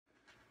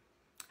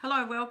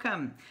Hello,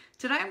 welcome.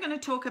 Today I'm going to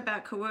talk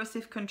about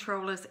coercive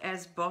controllers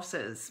as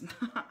bosses.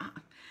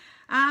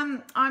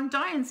 I'm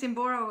Diane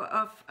Simboro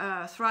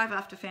of Thrive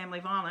After Family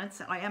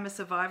Violence. I am a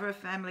survivor of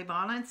family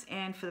violence,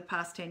 and for the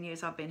past 10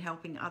 years I've been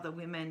helping other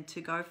women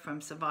to go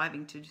from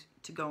surviving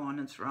to go on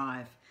and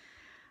thrive.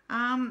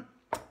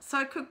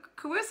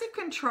 Coercive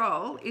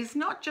control is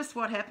not just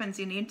what happens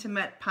in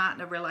intimate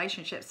partner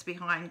relationships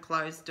behind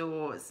closed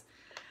doors.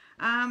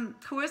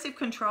 Coercive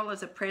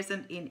controllers are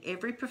present in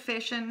every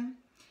profession,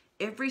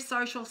 every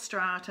social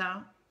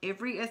strata,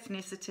 every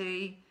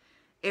ethnicity,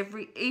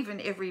 even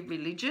every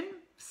religion.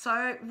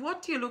 So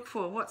what do you look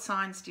for? What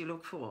signs do you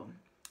look for?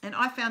 And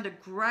I found a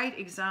great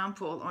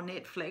example on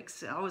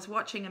Netflix. I was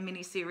watching a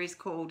mini-series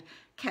called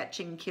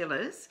Catching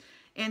Killers,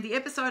 and the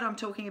episode I'm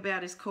talking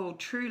about is called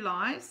True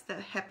Lies,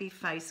 the Happy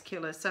Face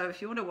Killer. So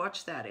if you want to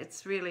watch that,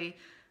 it's really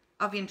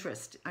of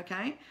interest,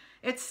 okay?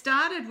 It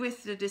started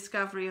with the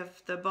discovery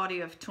of the body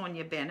of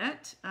Tonya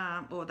Bennett,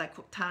 or they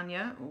call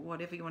Tanya, or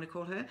whatever you want to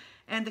call her,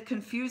 and the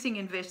confusing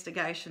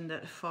investigation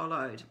that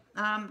followed.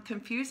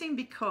 Confusing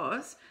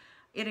because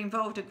it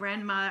involved a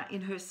grandma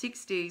in her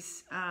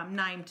 60s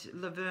named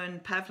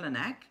Laverne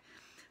Pavlinac,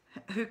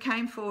 who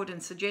came forward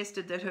and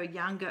suggested that her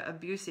younger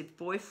abusive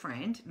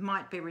boyfriend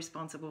might be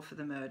responsible for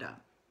the murder.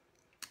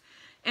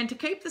 And to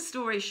keep the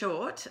story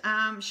short,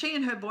 she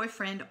and her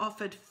boyfriend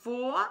offered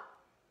 4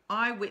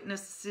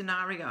 eyewitness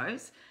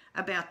scenarios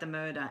about the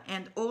murder,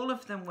 and all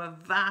of them were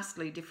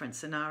vastly different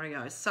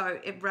scenarios. So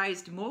it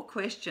raised more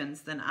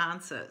questions than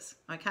answers,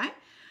 okay?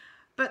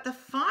 But the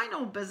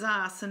final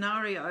bizarre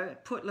scenario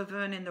put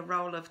Laverne in the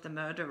role of the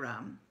murderer.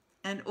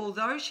 And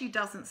although she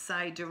doesn't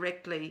say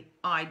directly,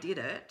 "I did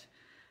it,"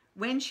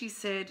 when she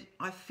said,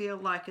 "I feel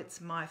like it's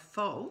my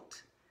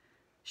fault,"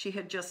 she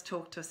had just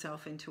talked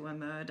herself into a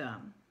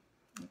murder,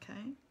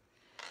 okay?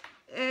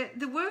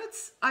 The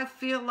words, "I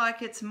feel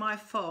like it's my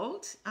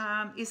fault,"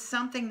 is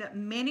something that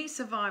many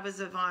survivors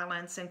of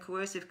violence and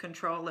coercive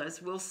controllers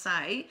will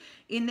say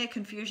in their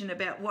confusion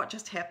about what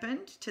just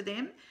happened to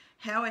them,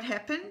 how it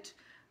happened.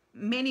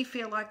 Many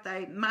feel like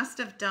they must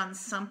have done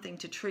something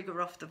to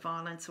trigger off the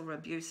violence or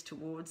abuse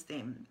towards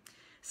them.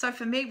 So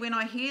for me, when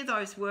I hear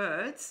those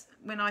words,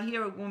 when I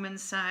hear a woman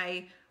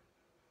say,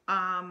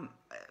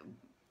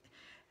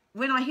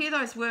 when I hear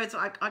those words,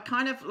 I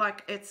kind of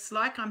like, it's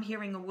like I'm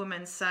hearing a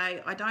woman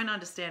say, "I don't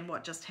understand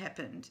what just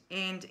happened."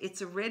 And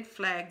it's a red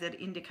flag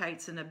that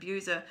indicates an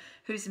abuser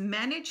who's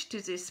managed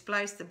to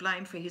displace the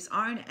blame for his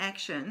own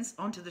actions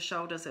onto the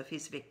shoulders of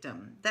his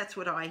victim. That's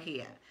what I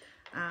hear.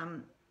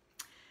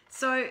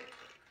 So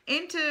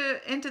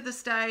enter the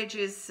stage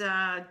is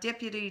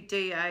Deputy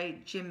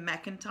DA Jim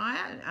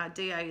McIntyre.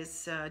 DA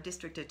is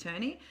District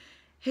Attorney.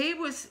 He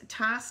was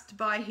tasked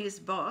by his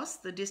boss,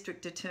 the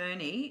district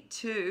attorney,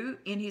 to,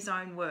 in his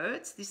own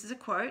words, this is a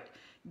quote,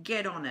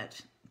 "get on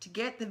it." To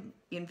get the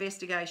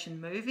investigation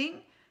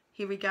moving,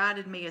 he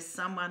regarded me as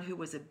someone who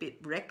was a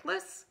bit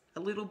reckless, a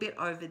little bit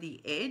over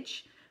the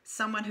edge,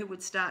 someone who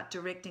would start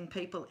directing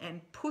people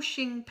and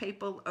pushing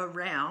people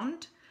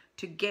around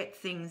to get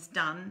things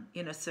done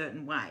in a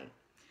certain way.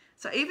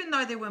 So even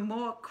though there were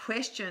more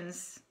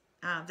questions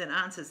than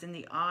answers in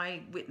the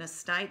eyewitness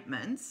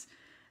statements,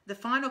 the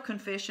final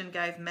confession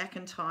gave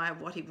McIntyre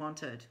what he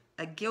wanted,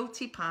 a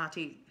guilty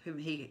party whom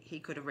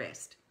he could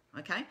arrest,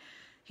 okay?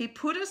 He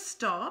put a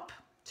stop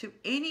to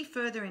any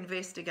further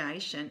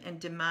investigation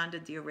and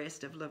demanded the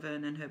arrest of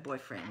Laverne and her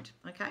boyfriend,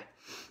 okay?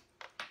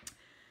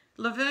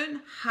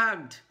 Laverne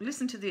hugged,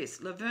 listen to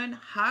this, Laverne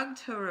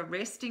hugged her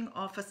arresting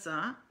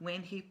officer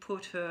when he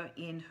put her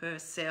in her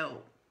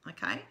cell,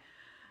 okay?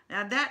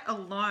 Now that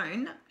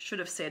alone should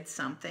have said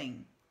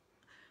something.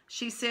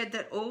 She said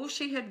that all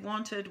she had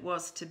wanted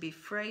was to be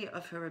free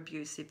of her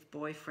abusive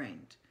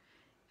boyfriend,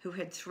 who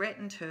had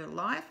threatened her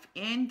life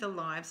and the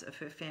lives of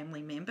her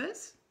family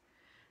members.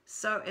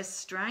 So as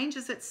strange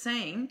as it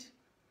seemed,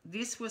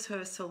 this was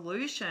her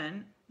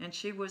solution, and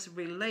she was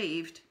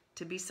relieved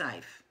to be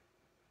safe.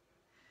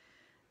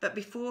 But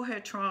before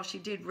her trial, she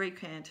did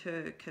recant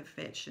her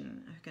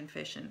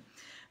confession.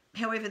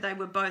 However, they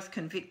were both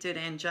convicted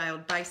and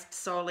jailed based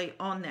solely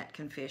on that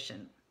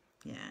confession.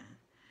 Yeah.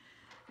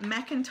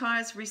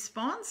 McIntyre's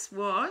response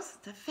was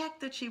the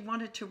fact that she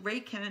wanted to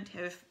recant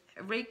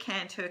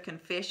her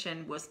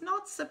confession was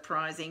not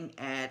surprising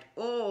at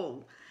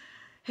all.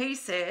 He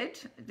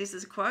said, this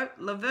is a quote,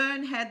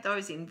 "Laverne had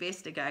those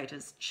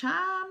investigators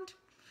charmed.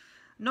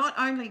 Not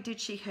only did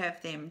she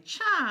have them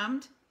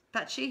charmed,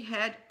 but she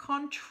had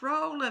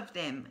control of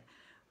them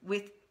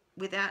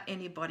without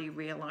anybody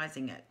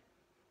realizing it.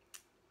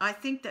 I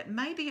think that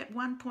maybe at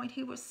one point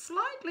he was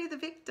slightly the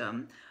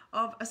victim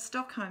of a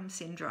Stockholm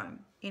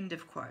syndrome," end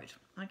of quote,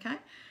 okay?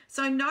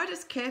 So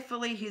notice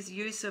carefully his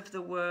use of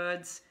the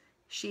words,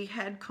 "she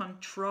had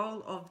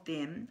control of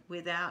them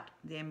without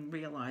them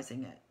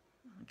realizing it,"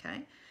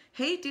 okay?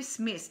 He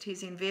dismissed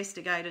his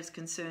investigators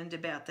concerned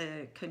about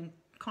the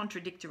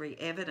contradictory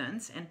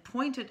evidence and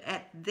pointed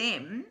at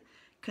them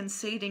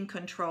conceding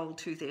control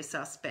to their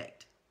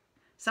suspect.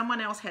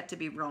 Someone else had to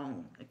be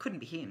wrong. It couldn't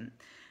be him.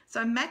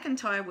 So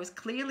McIntyre was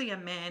clearly a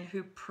man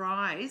who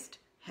prized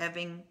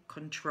having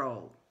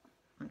control.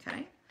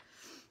 Okay.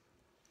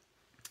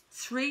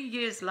 3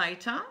 years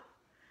later,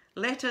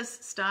 letters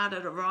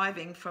started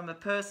arriving from a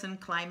person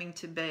claiming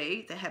to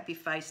be the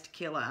happy-faced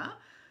killer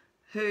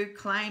who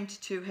claimed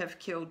to have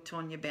killed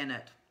Tonya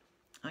Bennett.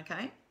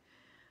 Okay.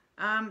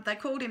 They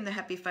called him the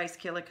happy-faced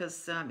killer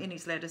because in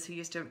his letters he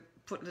used to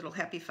put little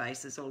happy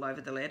faces all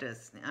over the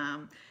letters.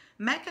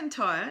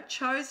 McIntyre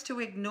chose to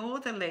ignore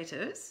the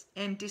letters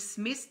and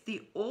dismissed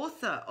the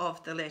author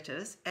of the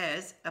letters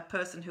as a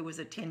person who was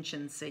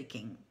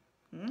attention-seeking.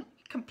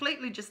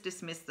 Completely just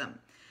dismissed them.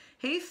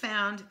 He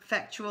found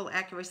factual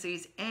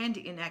accuracies and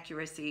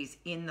inaccuracies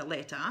in the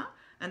letter,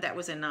 and that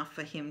was enough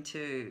for him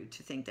to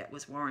think that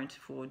was warrant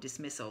for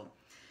dismissal.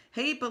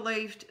 He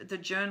believed the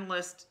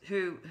journalist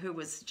who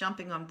was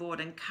jumping on board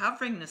and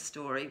covering the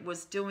story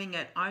was doing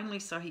it only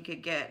so he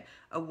could get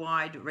a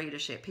wide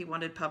readership. He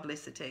wanted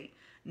publicity,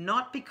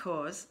 not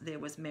because there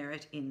was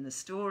merit in the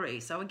story.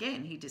 So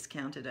again, he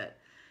discounted it.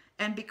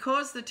 And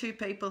because the two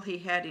people he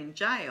had in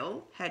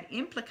jail had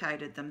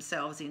implicated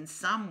themselves in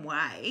some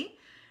way,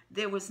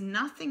 there was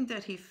nothing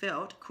that he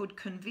felt could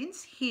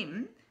convince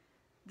him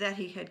that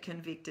he had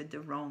convicted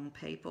the wrong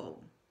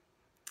people.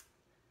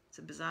 It's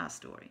a bizarre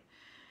story.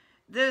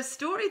 The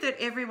story that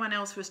everyone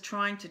else was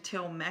trying to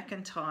tell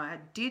McIntyre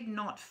did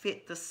not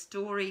fit the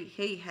story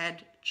he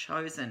had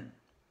chosen.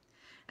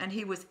 And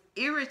he was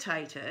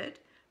irritated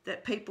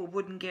that people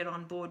wouldn't get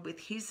on board with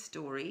his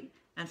story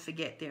and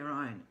forget their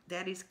own.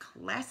 That is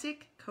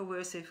classic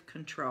coercive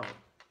control.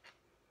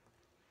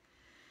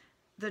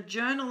 The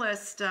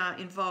journalist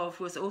involved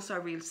was also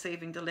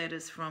receiving the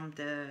letters from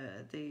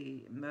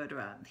the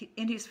murderer.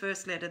 In his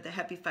first letter, the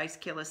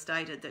happy-faced killer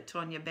stated that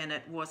Tonya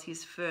Bennett was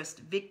his first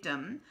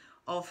victim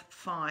of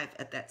 5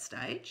 at that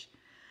stage.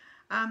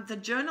 The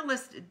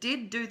journalist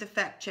did do the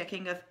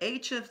fact-checking of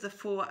each of the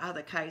 4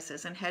 other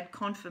cases and had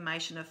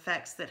confirmation of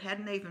facts that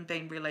hadn't even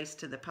been released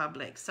to the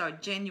public, so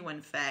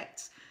genuine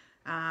facts.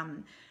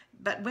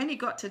 But when he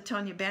got to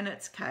Tonya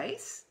Bennett's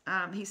case,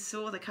 he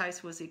saw the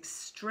case was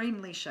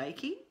extremely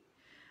shaky.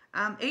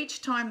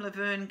 Each time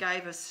Laverne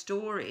gave a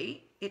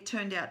story, it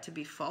turned out to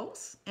be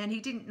false, and he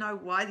didn't know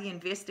why the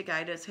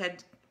investigators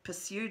had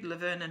pursued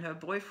Laverne and her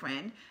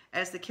boyfriend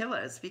as the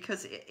killers,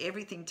 because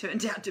everything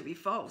turned out to be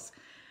false.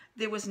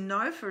 There was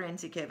no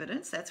forensic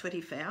evidence. That's what he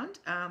found.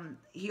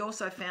 He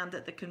also found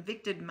that the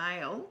convicted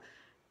male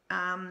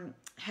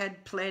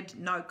had pled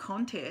no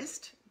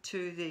contest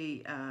to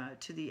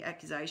the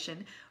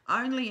accusation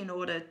only in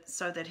order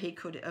so that he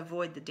could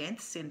avoid the death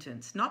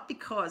sentence, not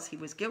because he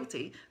was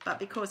guilty, but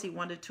because he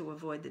wanted to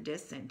avoid the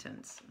death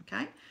sentence.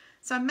 Okay,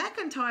 so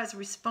McIntyre's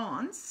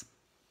response.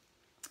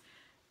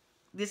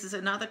 This is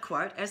another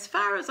quote. "As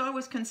far as I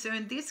was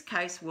concerned, this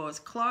case was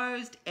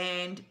closed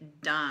and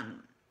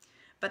done.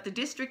 But the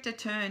district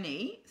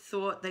attorney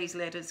thought these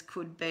letters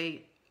could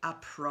be a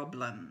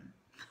problem."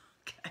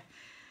 Okay.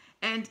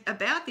 And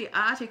about the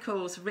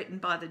articles written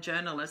by the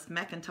journalist,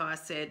 McIntyre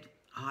said,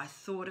 "I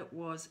thought it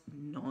was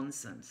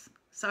nonsense."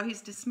 So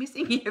he's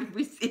dismissing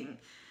everything.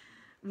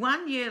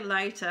 1 year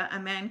later, a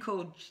man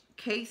called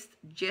Keith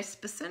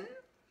Jesperson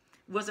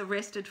was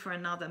arrested for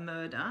another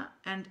murder,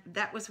 and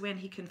that was when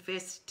he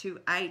confessed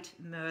to 8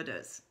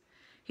 murders.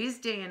 His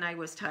DNA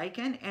was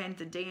taken, and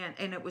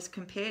it was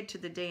compared to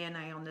the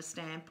DNA on the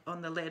stamp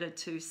on the letter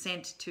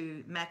sent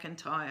to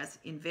McIntyre's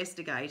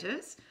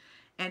investigators,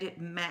 and it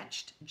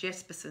matched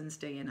Jesperson's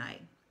DNA.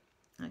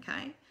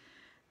 Okay,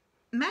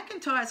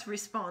 McIntyre's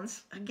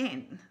response,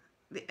 again,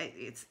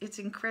 it's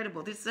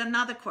incredible. This is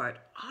another quote.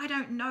 "I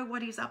don't know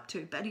what he's up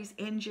to, but he's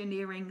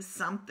engineering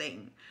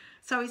something."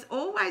 So he's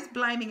always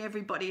blaming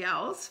everybody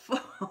else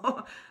for,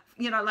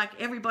 like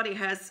everybody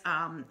has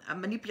a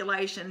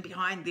manipulation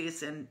behind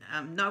this, and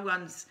no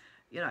one's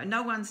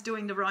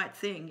doing the right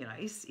thing.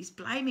 He's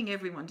blaming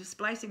everyone,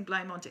 displacing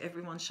blame onto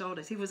everyone's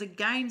shoulders. He was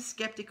again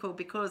skeptical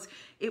because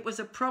it was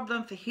a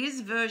problem for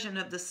his version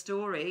of the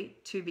story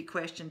to be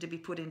questioned, to be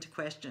put into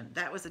question.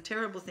 That was a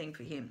terrible thing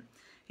for him.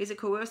 He's a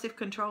coercive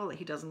controller.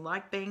 He doesn't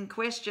like being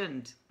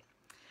questioned.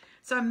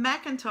 So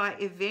McIntyre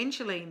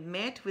eventually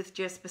met with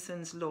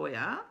Jesperson's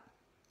lawyer,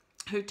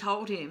 who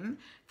told him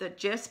that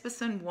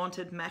Jesperson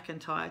wanted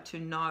McIntyre to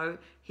know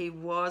he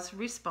was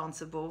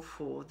responsible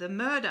for the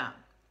murder.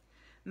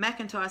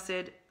 McIntyre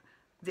said,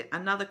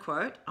 another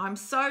quote, "I'm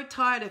so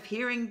tired of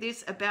hearing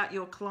this about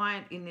your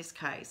client in this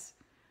case.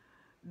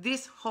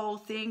 This whole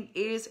thing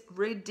is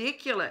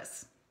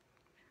ridiculous."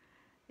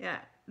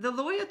 Yeah. The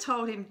lawyer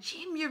told him,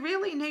 "Jim, you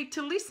really need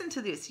to listen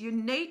to this. You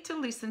need to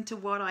listen to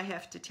what I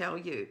have to tell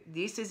you.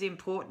 This is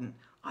important.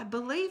 I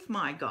believe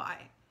my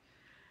guy."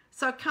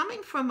 So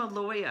coming from a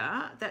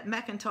lawyer that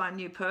McIntyre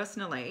knew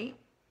personally,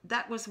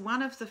 that was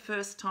one of the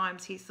first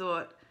times he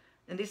thought,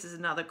 and this is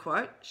another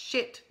quote,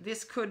 "Shit,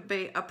 this could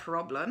be a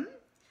problem."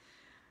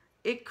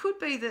 It could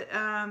be that,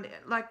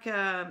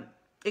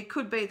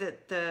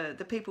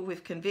 the people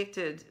we've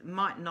convicted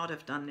might not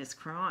have done this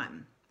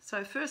crime.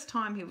 So first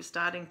time he was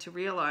starting to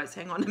realise,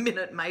 hang on a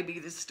minute, maybe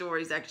this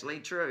story is actually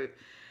true.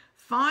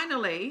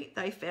 Finally,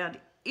 they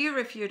found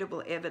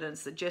irrefutable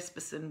evidence that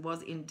Jesperson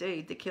was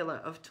indeed the killer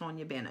of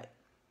Tonya Bennett.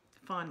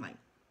 Finally.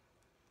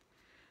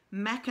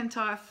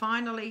 McIntyre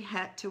finally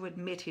had to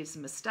admit his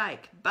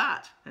mistake,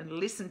 but, and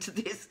listen to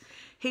this,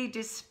 he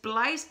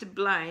displaced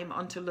blame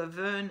onto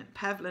Laverne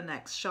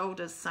Pavlinak's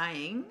shoulders,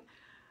 saying,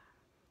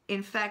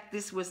 in fact,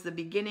 this was the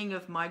beginning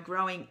of my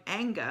growing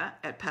anger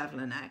at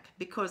Pavlinak,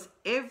 because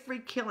every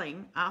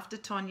killing after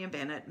Tonya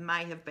Bennett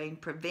may have been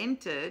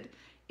prevented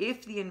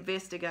if the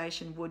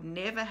investigation would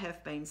never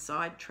have been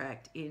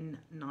sidetracked in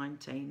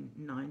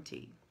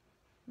 1990.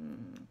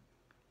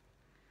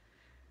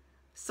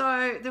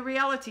 So the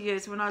reality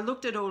is, when I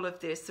looked at all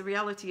of this, the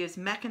reality is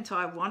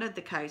McIntyre wanted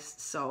the case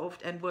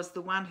solved and was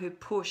the one who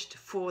pushed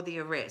for the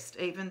arrest,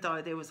 even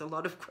though there was a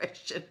lot of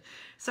question.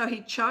 So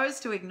he chose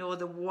to ignore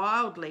the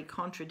wildly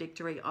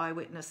contradictory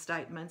eyewitness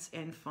statements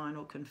and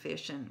final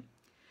confession.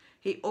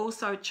 He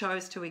also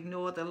chose to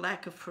ignore the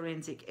lack of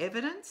forensic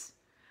evidence,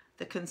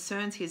 the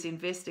concerns his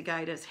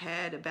investigators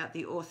had about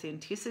the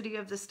authenticity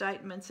of the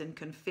statements and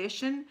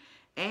confession,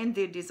 and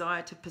their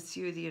desire to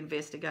pursue the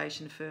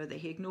investigation further.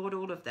 He ignored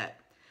all of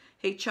that.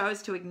 He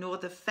chose to ignore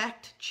the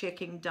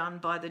fact-checking done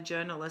by the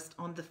journalist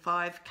on the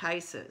 5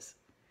 cases,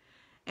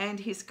 and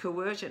his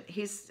coercion,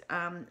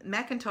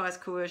 McIntyre's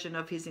coercion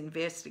of his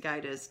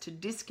investigators to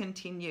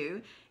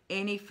discontinue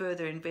any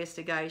further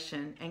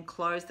investigation and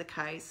close the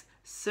case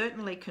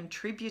certainly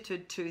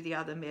contributed to the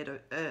other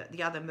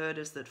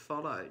murders that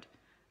followed.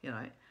 You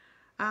know,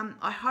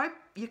 I hope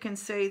you can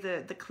see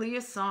the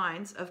clear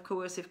signs of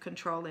coercive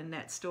control in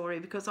that story,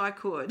 because I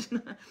could.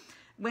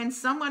 When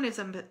someone is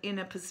in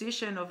a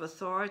position of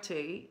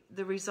authority,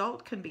 the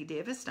result can be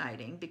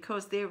devastating,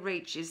 because their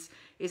reach is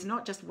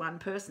not just one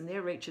person.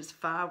 Their reach is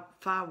far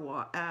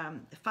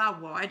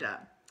wider.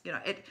 You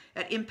know, it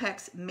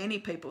impacts many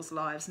people's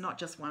lives, not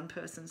just one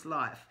person's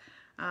life.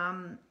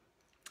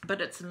 But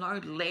it's no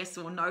less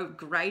or no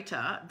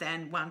greater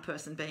than one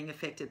person being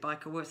affected by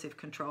coercive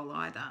control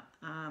either.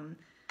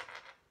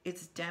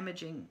 It's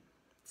damaging.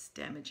 It's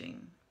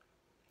damaging.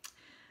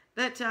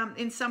 But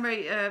in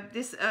summary,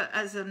 this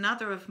as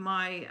another of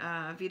my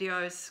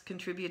videos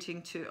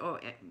contributing to,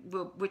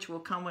 which will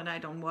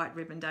culminate on White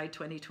Ribbon Day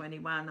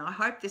 2021. I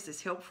hope this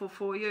is helpful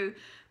for you.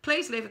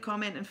 Please leave a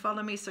comment and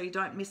follow me so you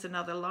don't miss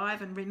another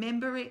live. And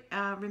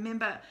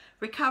remember,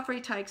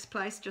 recovery takes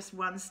place just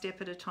one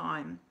step at a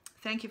time.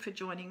 Thank you for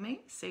joining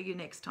me. See you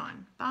next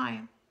time.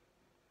 Bye.